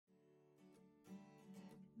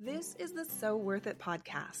This is the So Worth It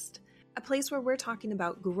podcast, a place where we're talking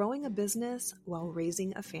about growing a business while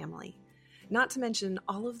raising a family, not to mention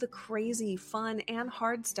all of the crazy, fun, and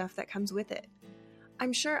hard stuff that comes with it.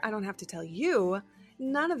 I'm sure I don't have to tell you,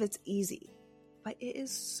 none of it's easy, but it is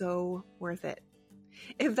so worth it.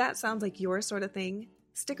 If that sounds like your sort of thing,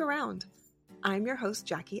 stick around. I'm your host,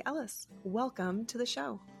 Jackie Ellis. Welcome to the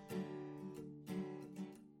show.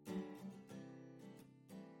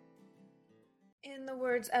 In the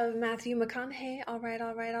words of Matthew McConaughey, all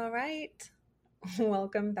right.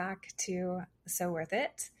 Welcome back to So Worth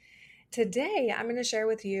It. Today, I'm going to share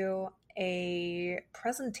with you a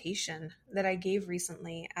presentation that I gave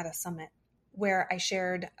recently at a summit where I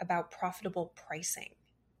shared about profitable pricing.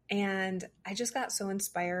 And I just got so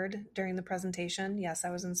inspired during the presentation. Yes,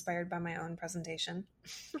 I was inspired by my own presentation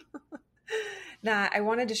that I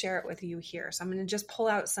wanted to share it with you here. So I'm going to just pull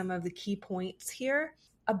out some of the key points here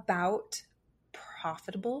about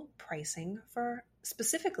profitable pricing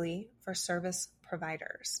specifically for service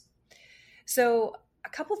providers. So a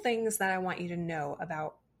couple things that I want you to know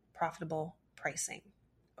about profitable pricing,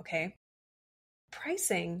 okay?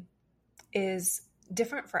 Pricing is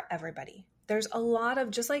different for everybody. There's a lot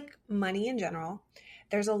of, just like money in general,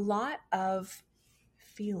 there's a lot of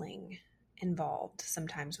feeling involved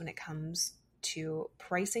sometimes when it comes to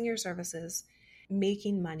pricing your services,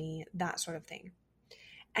 making money, that sort of thing.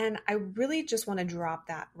 And I really just want to drop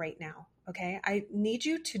that right now, okay? I need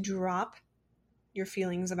you to drop your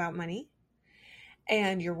feelings about money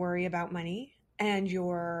and your worry about money and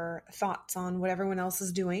your thoughts on what everyone else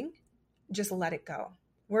is doing. Just let it go.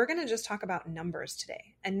 We're going to just talk about numbers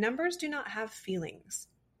today. And numbers do not have feelings,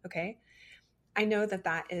 okay? I know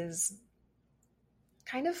that is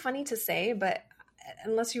kind of funny to say, but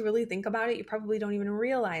unless you really think about it, you probably don't even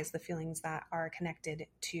realize the feelings that are connected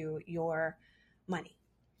to your money.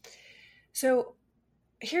 So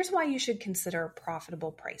here's why you should consider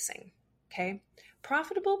profitable pricing, okay?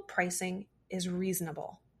 Profitable pricing is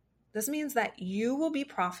reasonable. This means that you will be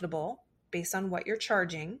profitable based on what you're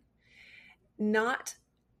charging, not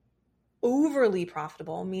overly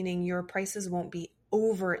profitable, meaning your prices won't be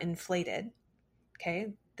overinflated,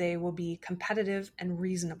 okay? They will be competitive and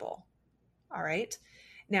reasonable, all right?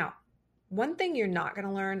 Now, one thing you're not going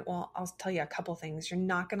to learn, well, I'll tell you a couple things you're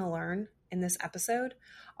not going to learn in this episode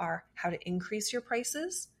are how to increase your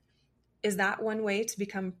prices. Is that one way to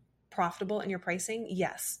become profitable in your pricing?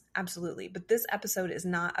 Yes, absolutely. But this episode is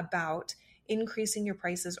not about increasing your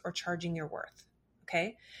prices or charging your worth,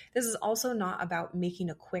 okay? This is also not about making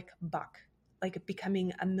a quick buck, like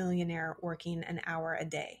becoming a millionaire working an hour a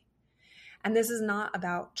day. And this is not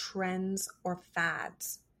about trends or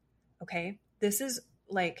fads, okay? This is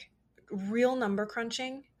like real number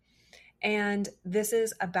crunching, and this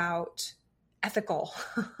is about ethical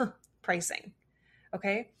pricing,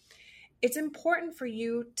 okay? It's important for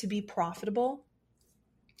you to be profitable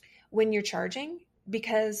when you're charging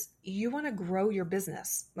because you want to grow your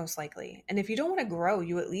business, most likely. And if you don't want to grow,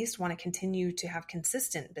 you at least want to continue to have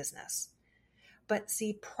consistent business. But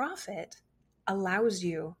see, profit allows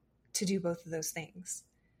you to do both of those things.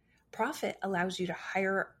 Profit allows you to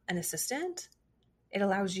hire an assistant. It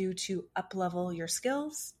allows you to up-level your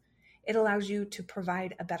skills. It allows you to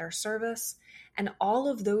provide a better service. And all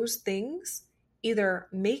of those things either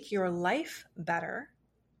make your life better,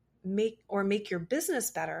 make your business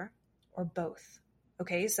better, or both.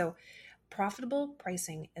 Okay, so profitable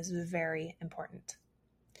pricing is very important.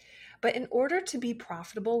 But in order to be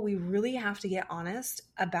profitable, we really have to get honest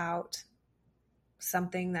about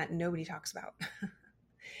something that nobody talks about.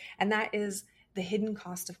 And that is the hidden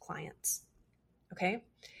cost of clients. Okay?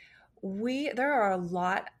 There are a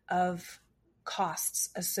lot of costs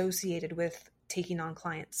associated with taking on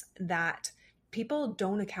clients that people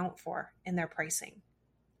don't account for in their pricing.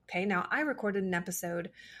 Okay, now I recorded an episode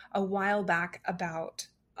a while back about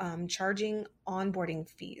charging onboarding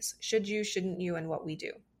fees. Should you, shouldn't you, and what we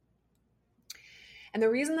do. And the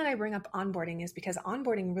reason that I bring up onboarding is because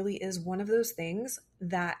onboarding really is one of those things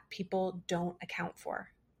that people don't account for.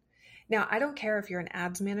 Now, I don't care if you're an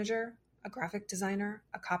ads manager, a graphic designer,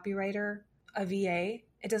 a copywriter, a VA,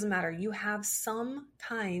 it doesn't matter. You have some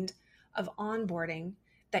kind of onboarding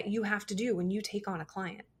that you have to do when you take on a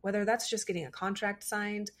client, whether that's just getting a contract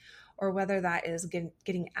signed or whether that is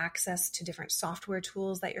getting access to different software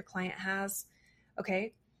tools that your client has,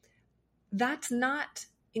 okay? That's not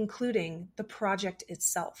including the project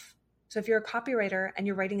itself. So if you're a copywriter and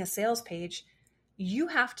you're writing a sales page, you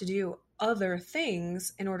have to do other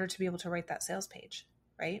things in order to be able to write that sales page,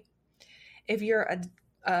 right? If you're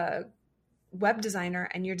a web designer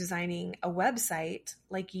and you're designing a website,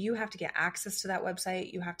 like you have to get access to that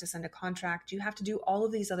website, you have to send a contract, you have to do all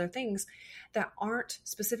of these other things that aren't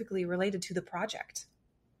specifically related to the project.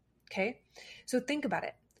 Okay? So think about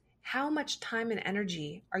it. How much time and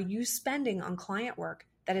energy are you spending on client work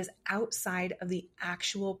that is outside of the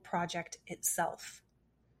actual project itself?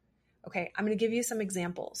 Okay, I'm going to give you some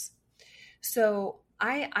examples. So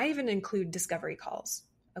I even include discovery calls.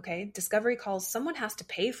 Okay, discovery calls, someone has to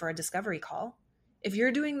pay for a discovery call. If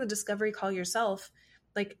you're doing the discovery call yourself,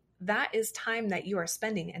 like that is time that you are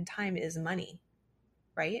spending, and time is money,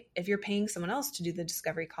 right? If you're paying someone else to do the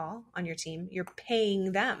discovery call on your team, you're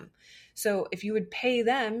paying them. So if you would pay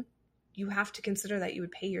them, you have to consider that you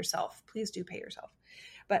would pay yourself. Please do pay yourself.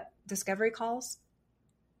 But discovery calls,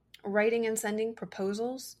 writing and sending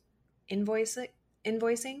proposals,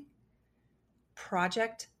 invoicing,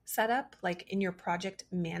 project setup, like in your project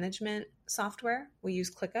management software, we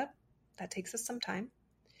use ClickUp. That takes us some time.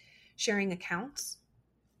 Sharing accounts,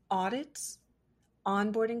 audits,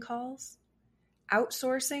 onboarding calls,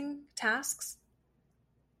 outsourcing tasks,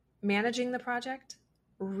 managing the project,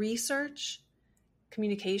 research,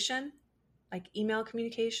 communication, like email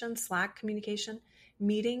communication, Slack communication,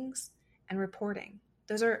 meetings, and reporting.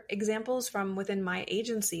 Those are examples from within my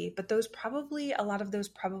agency, but a lot of those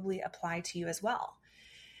probably apply to you as well.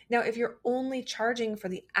 Now, if you're only charging for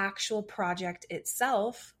the actual project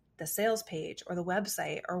itself, the sales page or the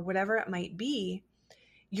website or whatever it might be,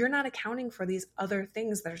 you're not accounting for these other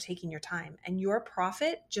things that are taking your time, and your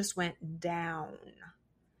profit just went down.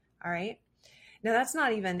 All right. Now, that's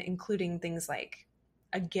not even including things like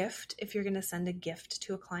a gift, if you're going to send a gift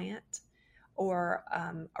to a client, or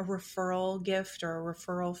a referral gift or a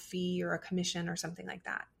referral fee or a commission or something like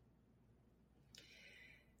that.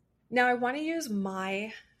 Now, I want to use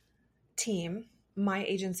my team, my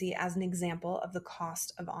agency, as an example of the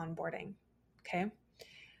cost of onboarding. Okay.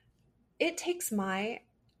 It takes my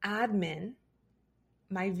admin,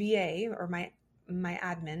 my VA or my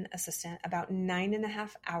admin assistant about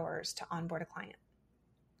 9.5 hours to onboard a client.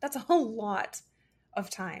 That's a whole lot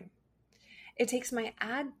of time. It takes my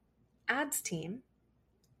ads team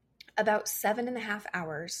about 7.5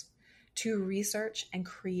 hours to research and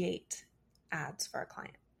create ads for a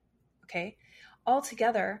client. Okay.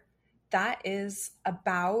 Altogether, that is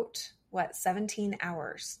about 17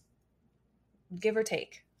 hours, give or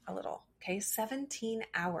take a little. Okay. 17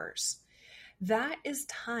 hours. That is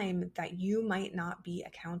time that you might not be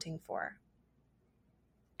accounting for.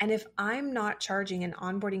 And if I'm not charging an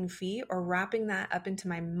onboarding fee or wrapping that up into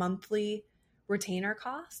my monthly retainer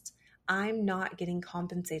cost, I'm not getting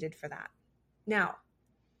compensated for that. Now,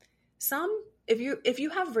 if you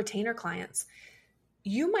have retainer clients,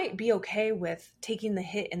 you might be okay with taking the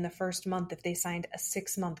hit in the first month if they signed a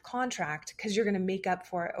 6-month contract, because you're going to make up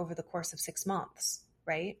for it over the course of 6 months,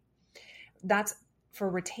 right? That's for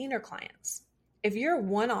retainer clients. If you're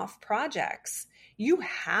one-off projects, you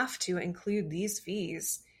have to include these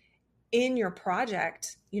fees in your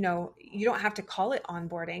project. You don't have to call it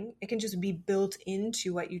onboarding. It can just be built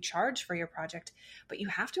into what you charge for your project, but you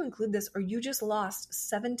have to include this, or you just lost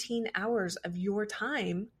 17 hours of your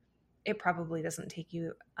time. It probably doesn't take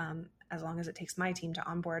you as long as it takes my team to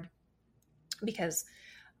onboard, because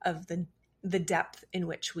of the depth in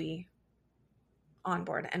which we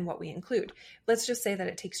onboard and what we include. Let's just say that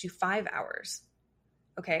it takes you 5 hours.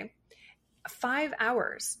 Okay. 5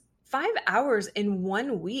 hours. 5 hours in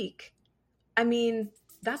 1 week. I mean,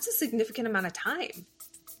 that's a significant amount of time.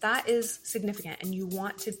 That is significant, and you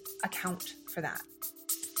want to account for that.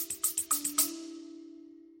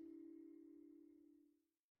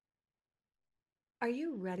 Are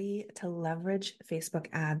you ready to leverage Facebook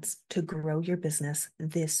ads to grow your business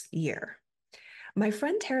this year? My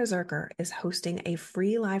friend Tara Zerker is hosting a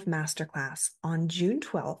free live masterclass on June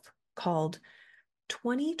 12th called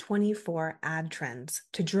 2024 Ad Trends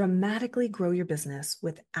to Dramatically Grow Your Business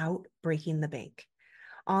Without Breaking the Bank.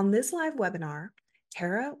 On this live webinar,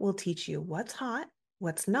 Tara will teach you what's hot,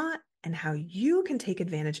 what's not, and how you can take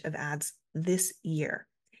advantage of ads this year.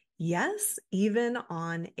 Yes, even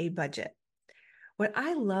on a budget. What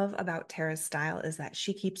I love about Tara's style is that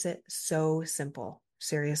she keeps it so simple.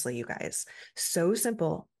 Seriously, you guys, so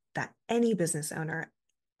simple that any business owner,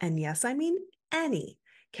 and yes, I mean any,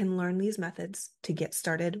 can learn these methods to get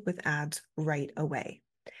started with ads right away.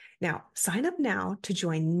 Now, sign up now to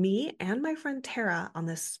join me and my friend Tara on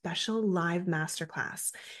this special live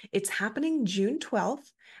masterclass. It's happening June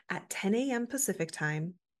 12th at 10 a.m. Pacific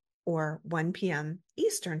time or 1 p.m.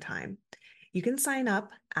 Eastern time. You can sign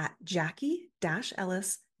up at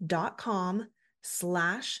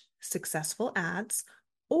jackie-ellis.com/successful ads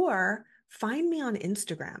or find me on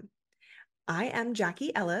Instagram. I am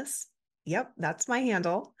Jackie Ellis. Yep, that's my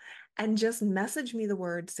handle. And just message me the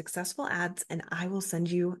word successful ads and I will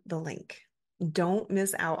send you the link. Don't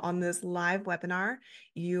miss out on this live webinar.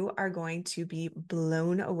 You are going to be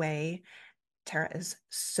blown away. Tara is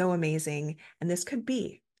so amazing. And this could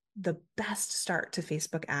be the best start to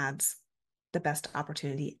Facebook ads, the best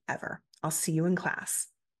opportunity ever. I'll see you in class.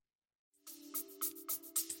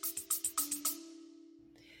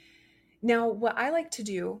 Now, what I like to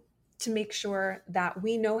do to make sure that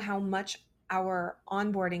we know how much our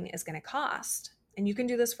onboarding is going to cost, and you can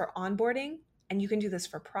do this for onboarding and you can do this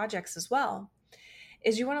for projects as well,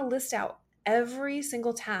 is you want to list out every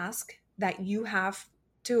single task that you have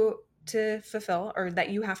to fulfill or that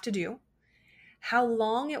you have to do, how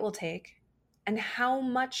long it will take, and how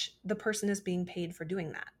much the person is being paid for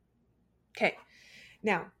doing that. Okay.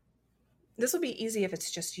 Now, this will be easy if it's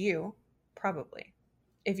just you, probably,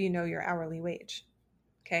 if you know your hourly wage.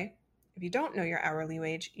 Okay. If you don't know your hourly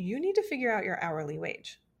wage, you need to figure out your hourly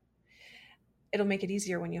wage. It'll make it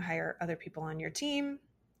easier when you hire other people on your team.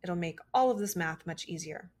 It'll make all of this math much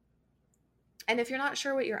easier. And if you're not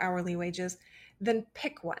sure what your hourly wage is, then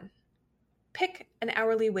pick one. Pick an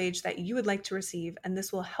hourly wage that you would like to receive, and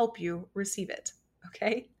this will help you receive it.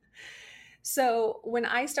 Okay. So when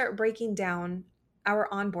I start breaking down our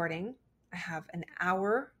onboarding, I have an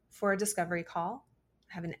hour for a discovery call.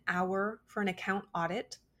 I have an hour for an account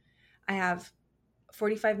audit. I have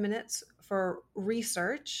 45 minutes for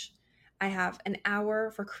research. I have an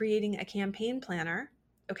hour for creating a campaign planner.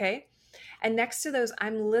 Okay. And next to those,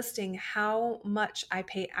 I'm listing how much I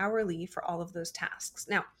pay hourly for all of those tasks.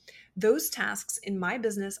 Now, those tasks in my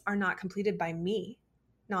business are not completed by me.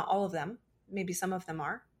 Not all of them. Maybe some of them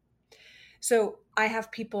are. So I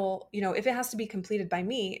have people, if it has to be completed by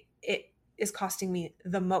me, it is costing me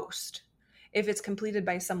the most. If it's completed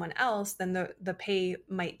by someone else, then the pay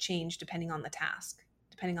might change depending on the task,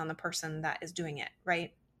 depending on the person that is doing it,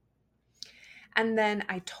 right? And then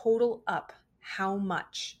I total up how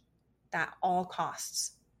much that all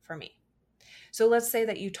costs for me. So let's say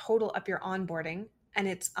that you total up your onboarding and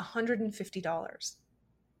it's $150.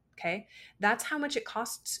 Okay. That's how much it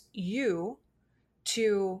costs you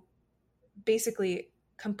to basically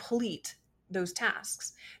complete those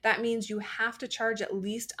tasks. That means you have to charge at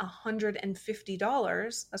least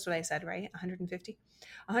 $150. That's what I said, right?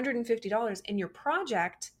 $150 in your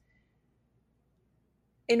project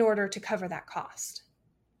in order to cover that cost.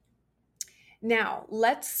 Now,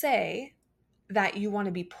 let's say that you want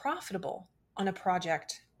to be profitable on a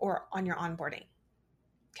project or on your onboarding.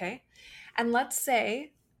 Okay. And let's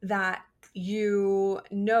say that you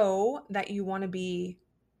know that you want to be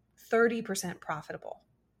 30% profitable.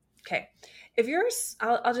 Okay. If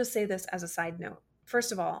I'll just say this as a side note.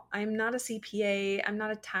 First of all, I'm not a CPA. I'm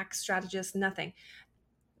not a tax strategist, nothing.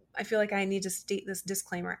 I feel like I need to state this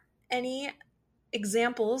disclaimer. Any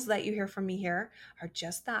examples that you hear from me here are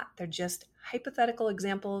just that. They're just hypothetical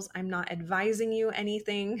examples. I'm not advising you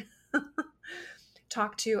anything.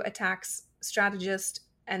 Talk to a tax strategist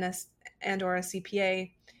and or a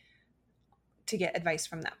CPA to get advice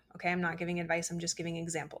from them. Okay. I'm not giving advice. I'm just giving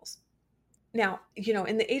examples. Now,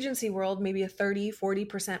 in the agency world, maybe a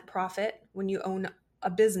 30-40% profit when you own a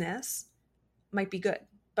business might be good.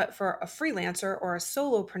 But for a freelancer or a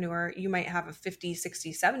solopreneur, you might have a 50,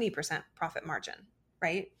 60, 70% profit margin,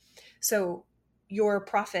 right? So your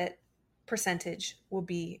profit percentage will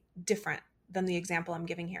be different than the example I'm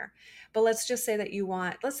giving here. But let's just say that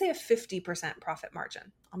let's say a 50% profit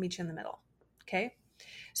margin. I'll meet you in the middle. Okay.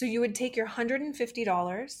 So you would take your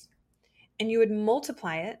 $150 and you would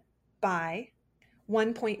multiply it by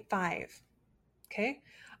 1.5. Okay.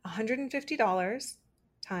 $150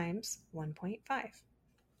 times 1.5.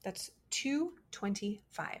 That's $225.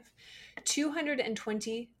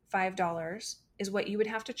 $225 is what you would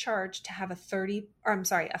have to charge to have a 50%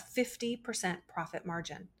 profit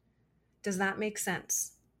margin. Does that make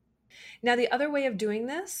sense? Now, the other way of doing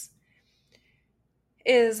this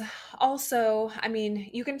is also,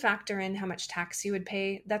 you can factor in how much tax you would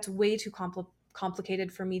pay. That's way too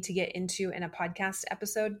complicated for me to get into in a podcast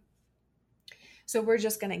episode. So we're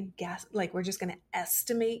just going to guess, we're just going to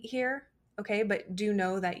estimate here. Okay. But do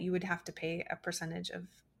know that you would have to pay a percentage of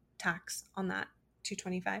tax on that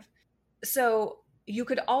 $225. So you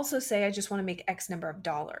could also say, I just want to make X number of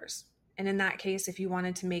dollars. And in that case, if you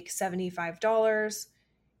wanted to make $75,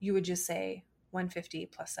 you would just say 150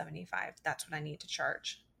 plus 75. That's what I need to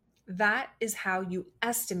charge. That is how you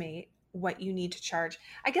estimate what you need to charge.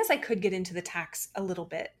 I guess I could get into the tax a little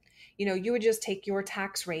bit. You would just take your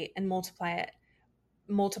tax rate and multiply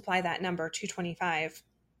that number, 225,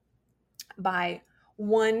 by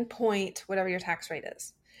 1 point, whatever your tax rate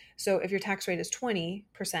is. So if your tax rate is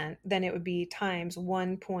 20%, then it would be times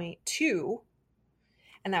 1.2,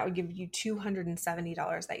 and that would give you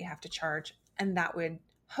 $270 that you have to charge. And that would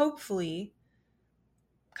hopefully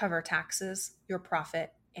cover taxes, your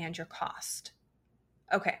profit, and your cost.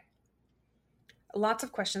 Okay. Lots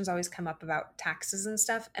of questions always come up about taxes and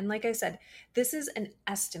stuff. And like I said, this is an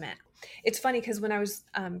estimate. It's funny because when I was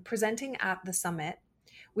presenting at the summit,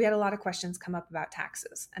 we had a lot of questions come up about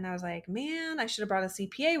taxes. And I was like, man, I should have brought a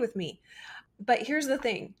CPA with me. But here's the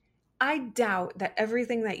thing. I doubt that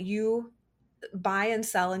everything that you buy and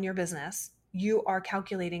sell in your business, you are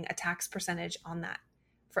calculating a tax percentage on that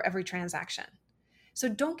for every transaction. So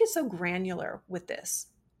don't get so granular with this.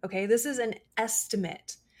 Okay. This is an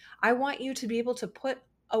estimate. I want you to be able to put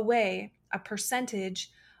away a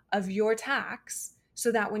percentage of your tax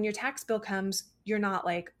so that when your tax bill comes, you're not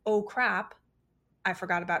like, oh crap, I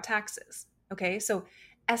forgot about taxes. Okay. So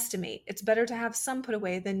estimate. It's better to have some put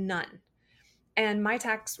away than none. And my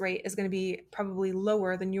tax rate is going to be probably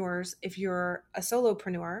lower than yours. If you're a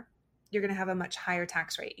solopreneur, you're going to have a much higher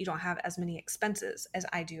tax rate. You don't have as many expenses as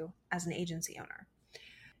I do as an agency owner.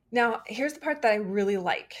 Now, here's the part that I really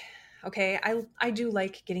like. Okay, I do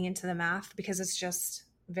like getting into the math because it's just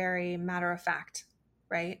very matter of fact,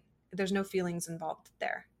 right? There's no feelings involved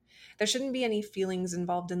there. There shouldn't be any feelings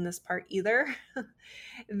involved in this part either.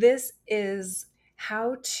 This is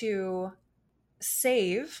how to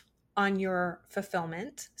save on your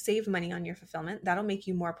fulfillment, save money on your fulfillment. That'll make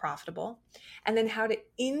you more profitable. And then how to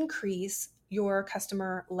increase your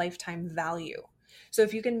customer lifetime value. So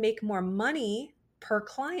if you can make more money per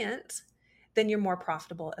client, then you're more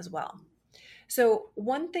profitable as well. So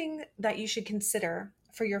one thing that you should consider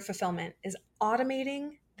for your fulfillment is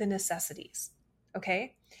automating the necessities.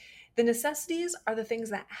 Okay? The necessities are the things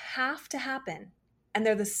that have to happen, and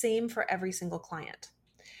they're the same for every single client.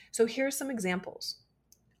 So here's some examples.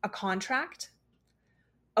 A contract,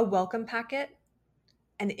 a welcome packet,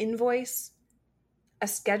 an invoice, a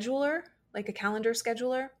scheduler, like a calendar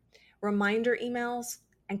scheduler, reminder emails,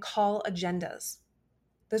 and call agendas.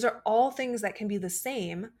 Those are all things that can be the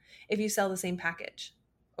same if you sell the same package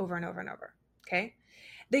over and over and over, okay?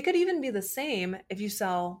 They could even be the same if you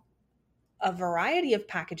sell a variety of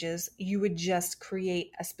packages. You would just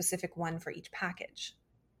create a specific one for each package.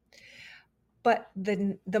 But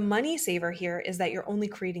the money saver here is that you're only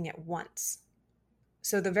creating it once.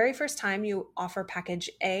 So the very first time you offer package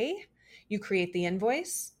A, you create the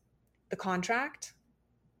invoice, the contract,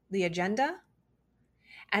 the agenda,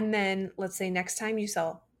 and then let's say next time you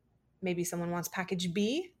sell, maybe someone wants package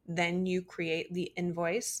B, then you create the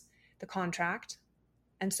invoice, the contract,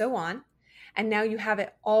 and so on. And now you have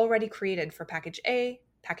it already created for package A,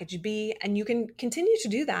 package B, and you can continue to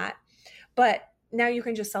do that. But now you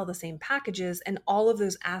can just sell the same packages and all of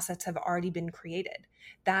those assets have already been created.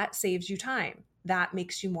 That saves you time. That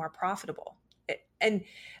makes you more profitable. And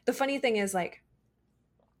the funny thing is, like,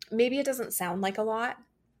 maybe it doesn't sound like a lot,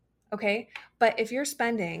 okay? But if you're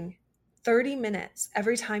spending 30 minutes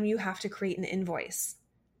every time you have to create an invoice,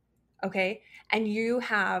 okay? And you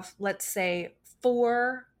have, let's say,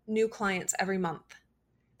 4 new clients every month.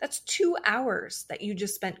 That's 2 hours that you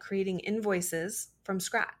just spent creating invoices from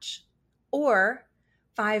scratch. Or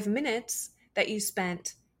 5 minutes that you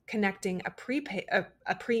spent connecting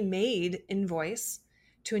a pre-made invoice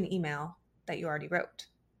to an email that you already wrote,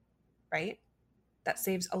 right? That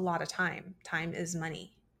saves a lot of time. Time is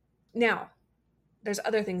money. Now, there's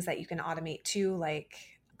other things that you can automate too, like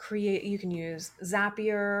you can use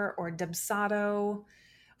Zapier or Dubsado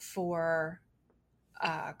for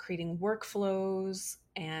creating workflows,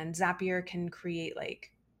 and Zapier can create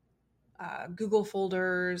like Google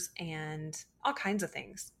folders and all kinds of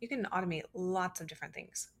things. You can automate lots of different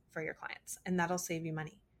things for your clients, and that'll save you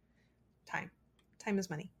money. Time is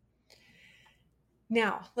money.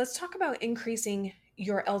 Now, let's talk about increasing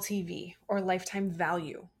your LTV or lifetime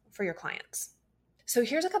value for your clients. So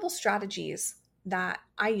here's a couple strategies that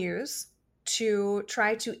I use to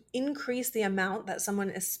try to increase the amount that someone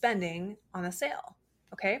is spending on a sale.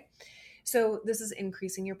 Okay. So this is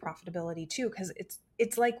increasing your profitability too, because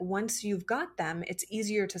it's like once you've got them, it's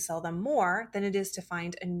easier to sell them more than it is to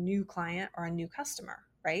find a new client or a new customer,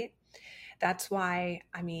 right? That's why,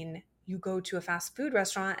 you go to a fast food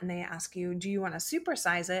restaurant and they ask you, do you want to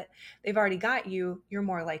supersize it? They've already got you. You're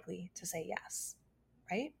more likely to say yes,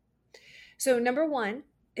 right? So number 1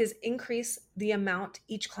 is increase the amount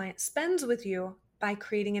each client spends with you by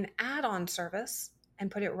creating an add-on service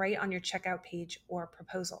and put it right on your checkout page or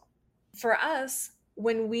proposal. For us,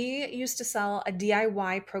 when we used to sell a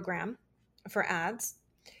DIY program for ads,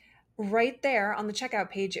 right there on the checkout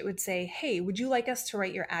page, it would say, hey, would you like us to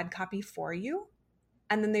write your ad copy for you?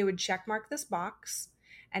 And then they would check mark this box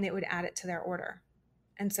and it would add it to their order.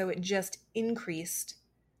 And so it just increased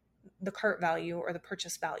the cart value or the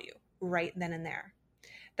purchase value right then and there.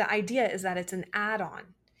 The idea is that it's an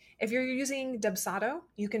add-on. If you're using Dubsado,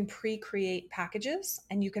 you can pre-create packages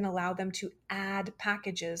and you can allow them to add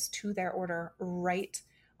packages to their order right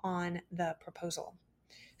on the proposal.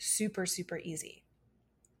 Super, super easy.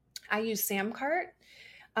 I use Samcart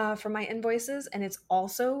for my invoices, and it's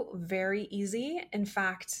also very easy. In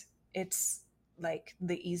fact, it's like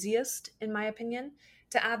the easiest, in my opinion,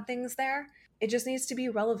 to add things there. It just needs to be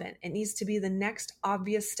relevant. It needs to be the next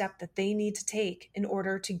obvious step that they need to take in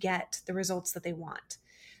order to get the results that they want.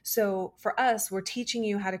 So for us, we're teaching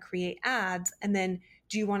you how to create ads, and then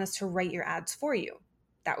do you want us to write your ads for you?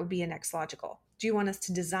 That would be a next logical. Do you want us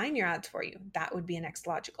to design your ads for you? That would be a next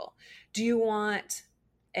logical. Do you want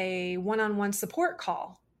a one-on-one support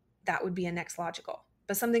call? That would be a next logical.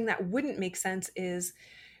 But something that wouldn't make sense is,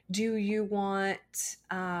 do you want,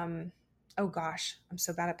 oh gosh, I'm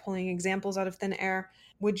so bad at pulling examples out of thin air.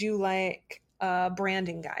 Would you like a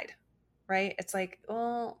branding guide, right? It's like,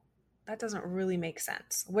 well, that doesn't really make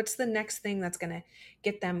sense. What's the next thing that's going to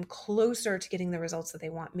get them closer to getting the results that they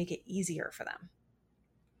want, make it easier for them?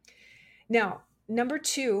 Now, number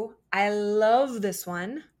 2, I love this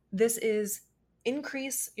one. This is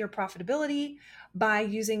increase your profitability by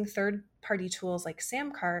using third-party tools like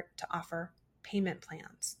Samcart to offer payment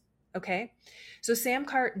plans. Okay, so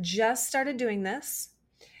Samcart just started doing this.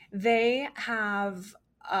 They have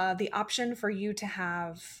the option for you to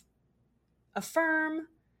have Affirm,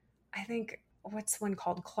 I think, what's one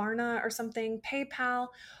called? Klarna or something, PayPal,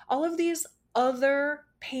 all of these other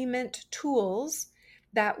payment tools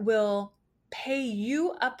that will pay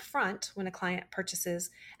you up front when a client purchases,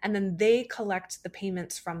 and then they collect the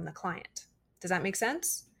payments from the client. Does that make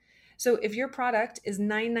sense? So if your product is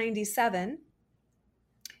 $9.97,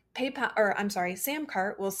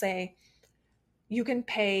 Samcart will say you can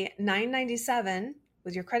pay $9.97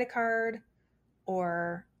 with your credit card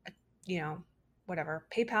or, whatever,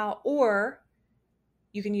 PayPal, or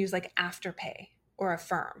you can use like Afterpay or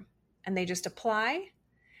Affirm, and they just apply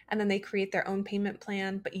and then they create their own payment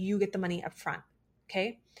plan, but you get the money up front.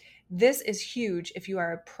 Okay. This is huge if you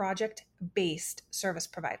are a project-based service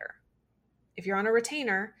provider. If you're on a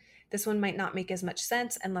retainer, this one might not make as much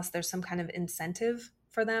sense unless there's some kind of incentive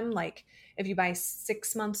for them. Like if you buy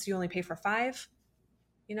 6 months, you only pay for 5.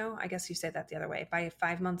 I guess you say that the other way. Buy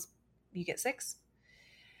 5 months, you get 6.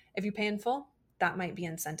 If you pay in full, that might be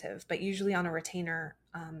incentive. But usually on a retainer,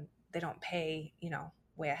 they don't pay,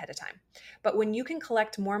 way ahead of time. But when you can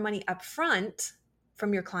collect more money up front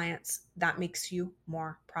from your clients, that makes you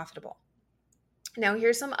more profitable. Now,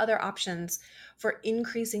 here's some other options for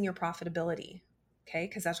increasing your profitability, okay?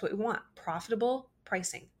 Because that's what we want, profitable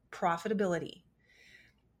pricing, profitability.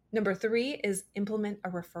 Number 3 is implement a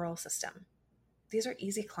referral system. These are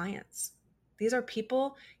easy clients. These are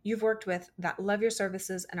people you've worked with that love your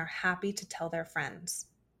services and are happy to tell their friends.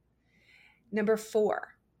 Number 4,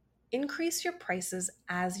 increase your prices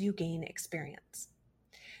as you gain experience.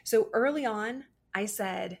 So early on, I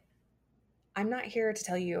said, I'm not here to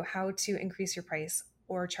tell you how to increase your price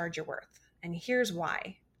or charge your worth. And here's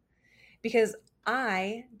why. Because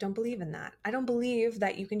I don't believe in that. I don't believe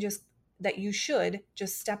that you should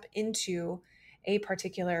just step into a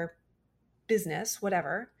particular business,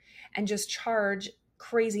 whatever, and just charge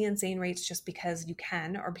crazy, insane rates just because you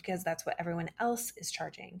can or because that's what everyone else is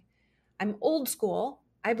charging. I'm old school.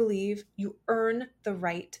 I believe you earn the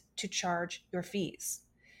right to charge your fees.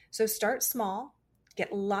 So start small,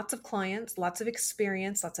 get lots of clients, lots of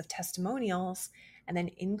experience, lots of testimonials, and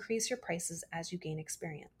then increase your prices as you gain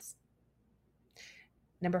experience.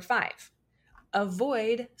 Number 5,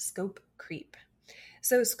 avoid scope creep.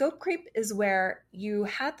 So scope creep is where you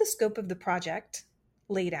had the scope of the project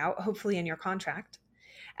laid out, hopefully in your contract,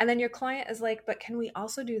 and then your client is like, but can we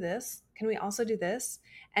also do this? Can we also do this?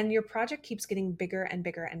 And your project keeps getting bigger and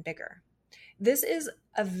bigger and bigger. This is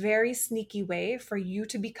a very sneaky way for you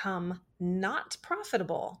to become not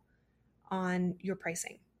profitable on your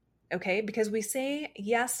pricing, okay? Because we say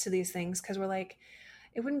yes to these things because we're like,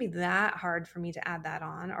 it wouldn't be that hard for me to add that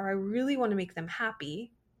on, or I really want to make them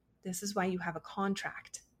happy. This is why you have a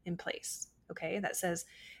contract in place, okay? That says,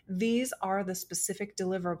 these are the specific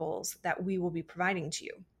deliverables that we will be providing to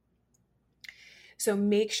you. So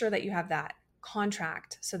make sure that you have that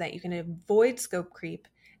contract so that you can avoid scope creep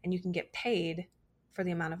and you can get paid for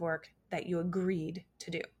the amount of work that you agreed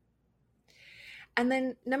to do. And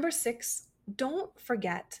then number 6, don't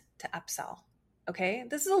forget to upsell, okay?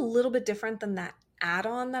 This is a little bit different than that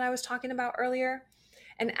add-on that I was talking about earlier.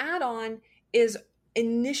 An add-on is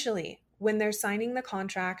initially when they're signing the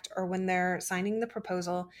contract or when they're signing the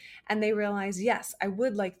proposal and they realize, yes, I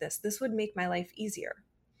would like this. This would make my life easier.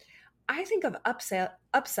 I think of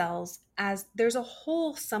upsells as there's a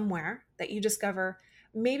hole somewhere that you discover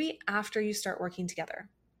maybe after you start working together.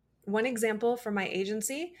 One example from my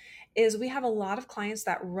agency is we have a lot of clients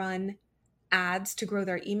that run ads to grow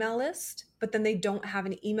their email list, but then they don't have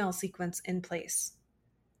an email sequence in place.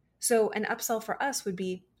 So an upsell for us would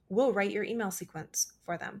be, we'll write your email sequence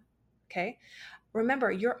for them. Okay.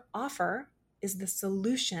 Remember, your offer is the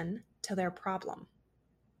solution to their problem.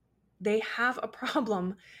 They have a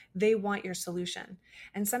problem. They want your solution.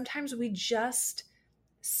 And sometimes we just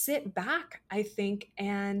sit back, I think,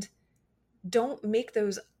 and don't make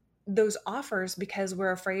those offers because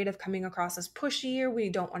we're afraid of coming across as pushy, or we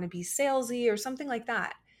don't want to be salesy or something like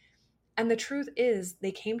that. And the truth is,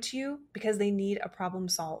 they came to you because they need a problem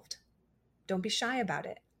solved. Don't be shy about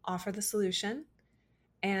it. Offer the solution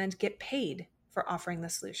and get paid for offering the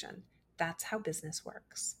solution. That's how business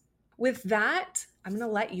works. With that, I'm going to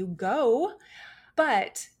let you go,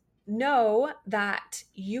 but know that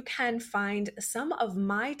you can find some of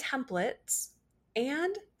my templates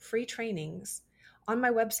and free trainings on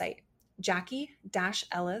my website,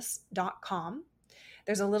 jackie-ellis.com.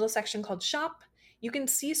 There's a little section called Shop. You can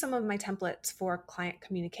see some of my templates for client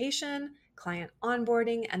communication, client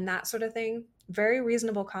onboarding, and that sort of thing. Very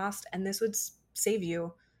reasonable cost, and this would save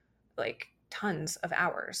you like tons of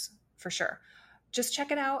hours for sure. Just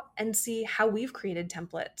check it out and see how we've created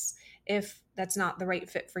templates. If that's not the right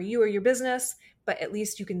fit for you or your business, but at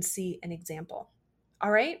least you can see an example.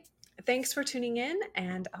 All right. Thanks for tuning in,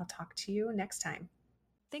 and I'll talk to you next time.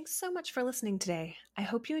 Thanks so much for listening today. I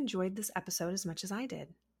hope you enjoyed this episode as much as I did.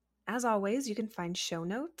 As always, you can find show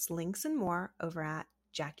notes, links, and more over at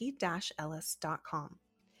jackie-ellis.com.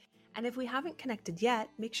 And if we haven't connected yet,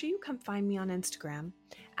 make sure you come find me on Instagram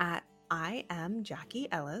at I am Jackie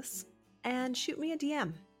Ellis and shoot me a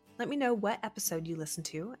DM. Let me know what episode you listened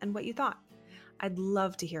to and what you thought. I'd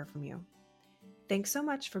love to hear from you. Thanks so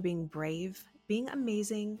much for being brave, being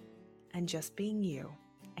amazing, and just being you.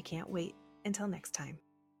 I can't wait until next time.